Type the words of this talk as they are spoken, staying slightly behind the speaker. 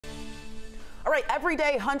All right, every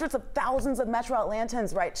day, hundreds of thousands of Metro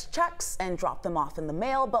Atlantans write checks and drop them off in the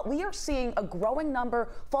mail, but we are seeing a growing number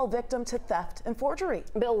fall victim to theft and forgery.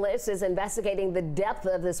 Bill Liss is investigating the depth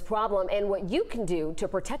of this problem and what you can do to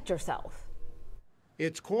protect yourself.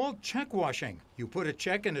 It's called check washing. You put a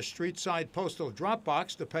check in a street-side postal drop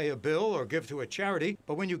box to pay a bill or give to a charity,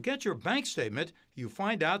 but when you get your bank statement, you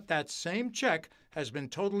find out that same check has been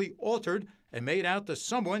totally altered and made out to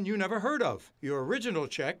someone you never heard of. Your original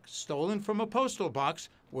check, stolen from a postal box,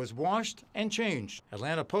 was washed and changed.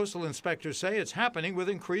 Atlanta postal inspectors say it's happening with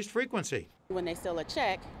increased frequency. When they steal a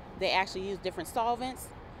check, they actually use different solvents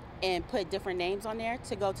and put different names on there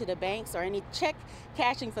to go to the banks or any check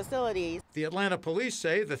cashing facilities. The Atlanta police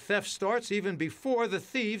say the theft starts even before the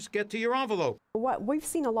thieves get to your envelope. What we've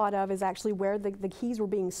seen a lot of is actually where the keys were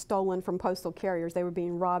being stolen from postal carriers. They were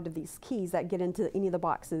being robbed of these keys that get into any of the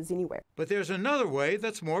boxes anywhere. But there's another way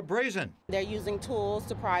that's more brazen. They're using tools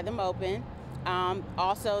to pry them open.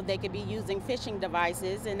 Also, they could be using phishing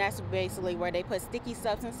devices, and that's basically where they put sticky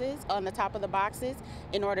substances on the top of the boxes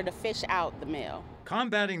in order to fish out the mail.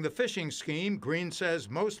 Combating the phishing scheme, Green says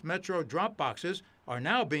most Metro drop boxes are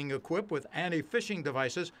now being equipped with anti-phishing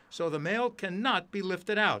devices so the mail cannot be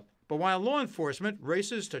lifted out. But while law enforcement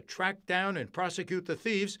races to track down and prosecute the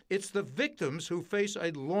thieves, it's the victims who face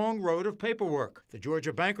a long road of paperwork. The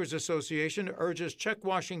Georgia Bankers Association urges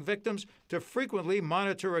check-washing victims to frequently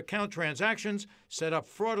monitor account transactions, set up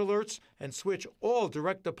fraud alerts, and switch all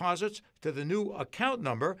direct deposits to the new account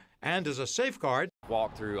number. And as a safeguard,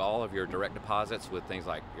 walk through all of your direct deposits with things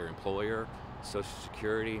like your employer, Social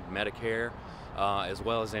Security, Medicare, as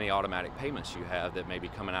well as any automatic payments you have that may be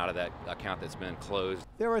coming out of that account that's been closed.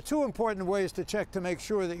 There are two important ways to check to make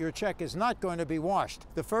sure that your check is not going to be washed.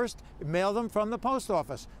 The first, mail them from the post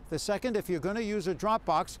office. The second, if you're going to use a drop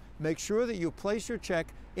box, make sure that you place your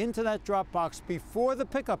check into that drop box before the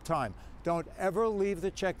pickup time. Don't ever leave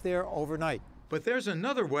the check there overnight. But there's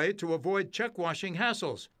another way to avoid check washing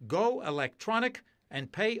hassles. Go electronic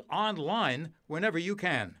and pay online whenever you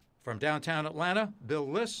can. From downtown Atlanta, Bill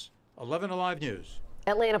Liss, 11 Alive News.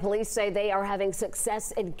 Atlanta police say they are having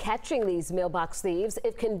success in catching these mailbox thieves.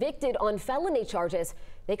 If convicted on felony charges,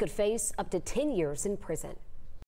 they could face up to 10 years in prison.